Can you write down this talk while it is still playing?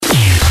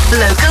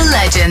Local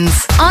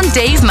legends on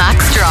Dave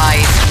Max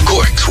Drive.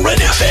 Cork's Red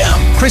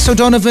FM. Chris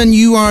O'Donovan,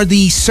 you are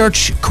the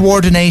search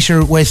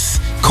coordinator with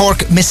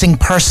Cork Missing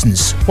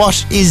Persons.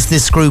 What is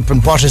this group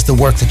and what is the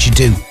work that you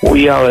do?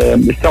 We are a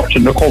search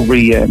and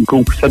recovery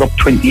group set up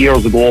 20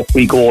 years ago.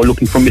 We go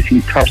looking for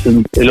missing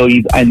persons,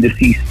 alive and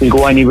deceased. We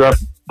go anywhere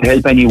to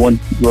help anyone.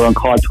 We're on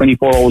call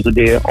 24 hours a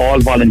day,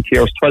 all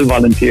volunteers, 12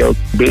 volunteers,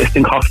 based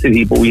in Cork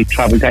City, but we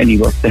travel to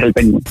anywhere to help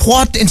anyone.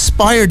 What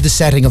inspired the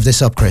setting of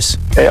this up, Chris?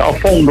 Our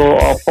founder,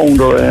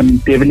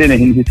 David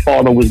Linehan, his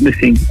father was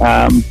missing.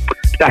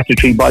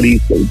 Statutory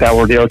bodies that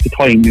were there at the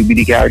time, you'd be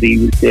the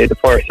Gardaí, the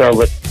fire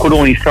service, could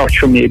only search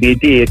for maybe a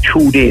day,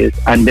 2 days,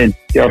 and then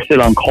they're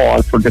still on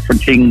call for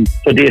different things,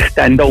 so they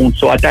stand down.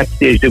 So at that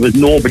stage there was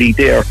nobody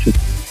there to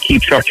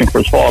keep searching for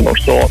his father,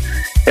 so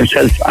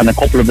himself and a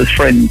couple of his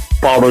friends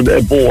borrowed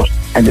a boat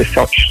and they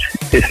searched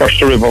the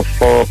river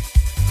for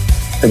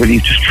I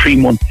believe just 3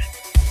 months,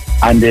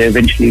 and they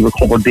eventually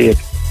recovered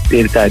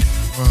David's dad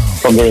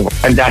from the river.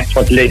 And that's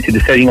what led to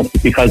the setting up,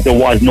 because there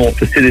was no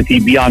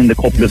facility beyond a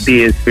couple of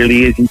days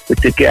liaising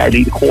with the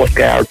Gardaí, the Coast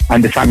Guard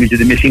and the families of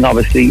the missing,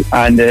 obviously.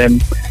 And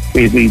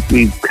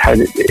we've had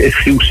a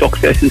few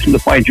successes from the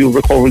point of view of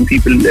recovering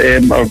people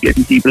or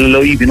getting people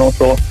alive,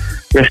 so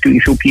rescuing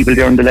a few people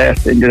there in the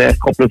last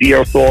couple of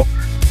years. So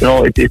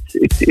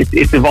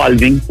it's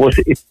evolving, but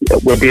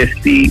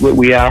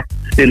we are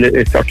still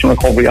a search and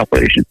recovery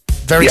operation.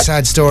 Very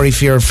sad story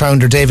for your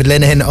founder, David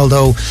Linehan,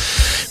 although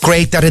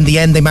great that in the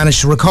end they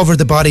managed to recover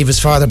the body of his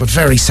father, but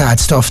very sad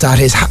stuff that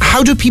is.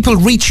 How do people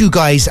reach you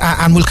guys?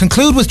 And we'll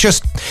conclude with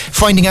just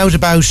finding out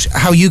about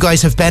how you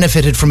guys have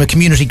benefited from a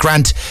community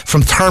grant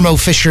from Thermo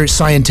Fisher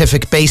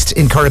Scientific, based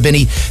in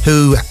Corribini,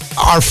 who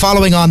are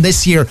following on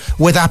this year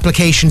with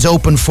applications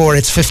open for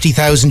its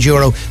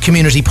 €50,000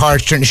 community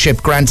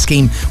partnership grant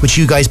scheme, which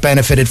you guys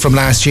benefited from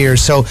last year.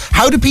 So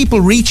how do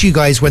people reach you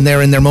guys when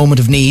they're in their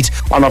moment of need?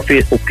 On our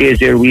Facebook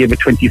page there, we have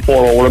a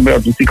 24-hour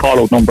emergency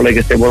call-out number. Like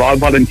I said, we're all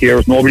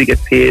volunteers, nobody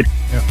gets paid.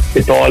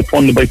 It's all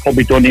funded by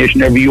public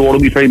donation. Every euro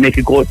we try to make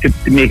it go to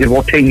make it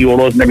worth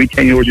 €10, and every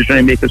 €10 you try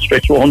to make it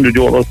stretch to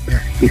 €100,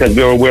 because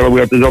we're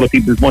aware there's other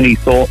people's money.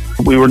 So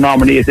we were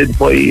nominated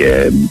by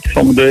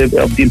some of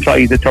the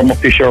employees at Thermo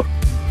Fisher,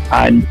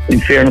 and in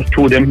fairness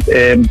to them,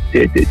 they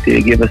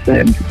gave us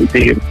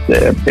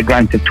the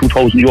grant of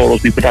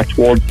 €2,000. We put that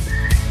towards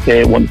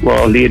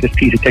our latest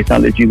piece of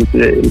technology, which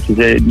is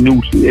a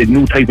new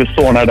type of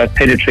sonar that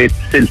penetrates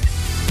silt,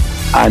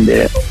 and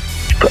it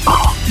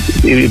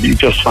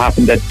just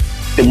happened that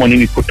the money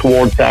we put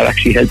towards that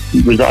actually helped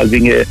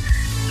resolving a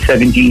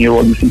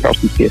 17-year-old missing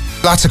persons case.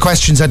 Lots of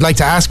questions I'd like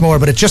to ask more,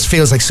 but it just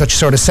feels like such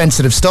sort of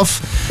sensitive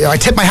stuff. I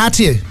tip my hat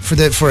to you for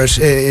it.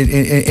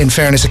 In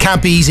fairness, it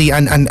can't be easy,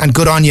 and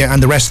good on you and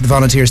the rest of the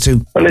volunteers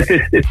too. Well,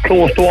 it's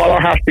close to all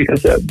our hearts,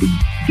 because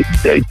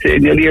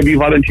nearly every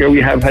volunteer we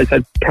have has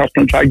had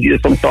personal tragedy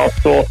of some sort.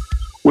 So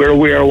we're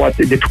aware of what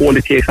the toll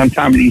it takes on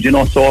families,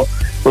 so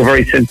we're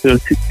very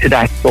sensitive to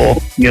that.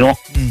 So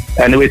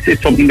and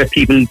it's something that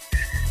people,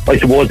 I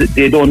suppose,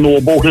 they don't know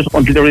about it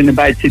until they're in a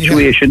bad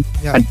situation,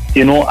 and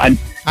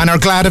are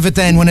glad of it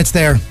then when it's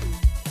there.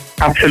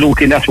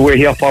 Absolutely, and that's what we're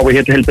here for. We're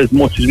here to help as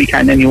much as we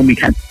can, anyone we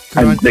can.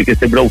 And like I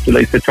said, without the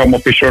likes of Thermo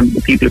Fisher and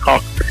the people of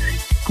Cork,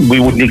 we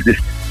wouldn't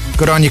exist.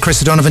 Good on you, Chris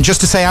O'Donovan.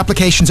 Just to say,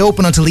 applications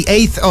open until the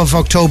 8th of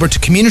October to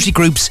community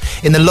groups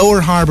in the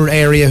Lower Harbour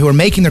area who are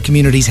making their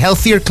communities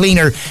healthier,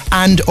 cleaner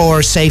and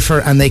or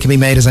safer, and they can be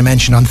made, as I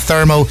mentioned, on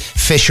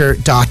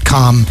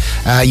thermofisher.com.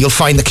 You'll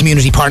find the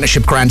community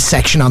partnership grant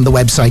section on the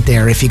website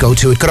there if you go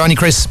to it. Good on you,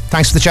 Chris.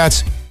 Thanks for the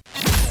chats.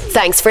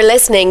 Thanks for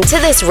listening to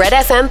this Red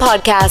FM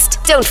podcast.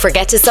 Don't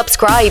forget to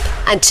subscribe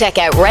and check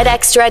out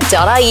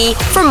redextra.ie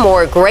for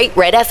more great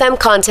Red FM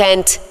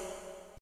content.